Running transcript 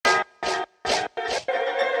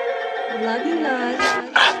Love you, Nas.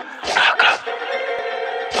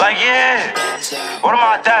 Like, yeah. What am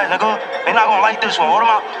I dad, nigga? They not gonna like this one. What am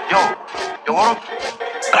I? Yo, what am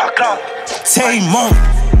Tay Monk.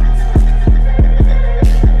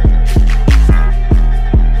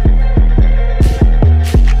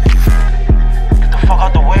 Get the fuck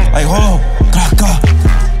out the way. Like, hold on. Get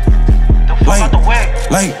the fuck out the way.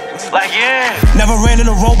 Like, yeah. never ran in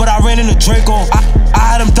the road, but I ran in the Draco. I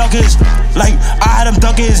had him ducking his,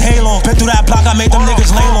 his halo. Been through that block, I made them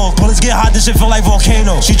niggas lay low. Bullets get hot, this shit feel like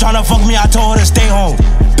volcano. She tryna fuck me, I told her to stay home.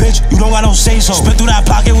 Bitch, you don't got no say so. Spit through that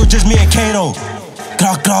block, it was just me and Kato.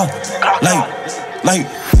 Like,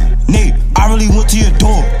 Nate, I really went to your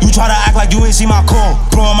door. You try to act like you ain't see my call.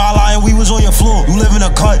 Bro, on my line, we was on your floor. You live in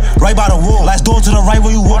a cut, right by the wall. Last door to the right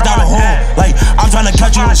when you walk down the hall. Like, I'm trying to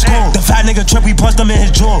catch you in school. The fat nigga trip, we punched him in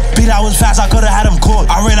his jaw. Beat, I was fast, I could've had him caught.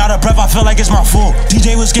 I ran out of breath, I feel like it's my fault.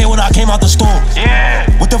 DJ was scared when I came out the store. Yeah.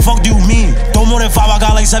 What the fuck do you mean? Don't more than 5, I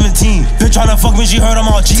got like 17. Bitch tryna fuck me, she heard I'm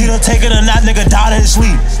all G. Tita taking a nap, nigga died in his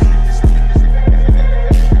sleep.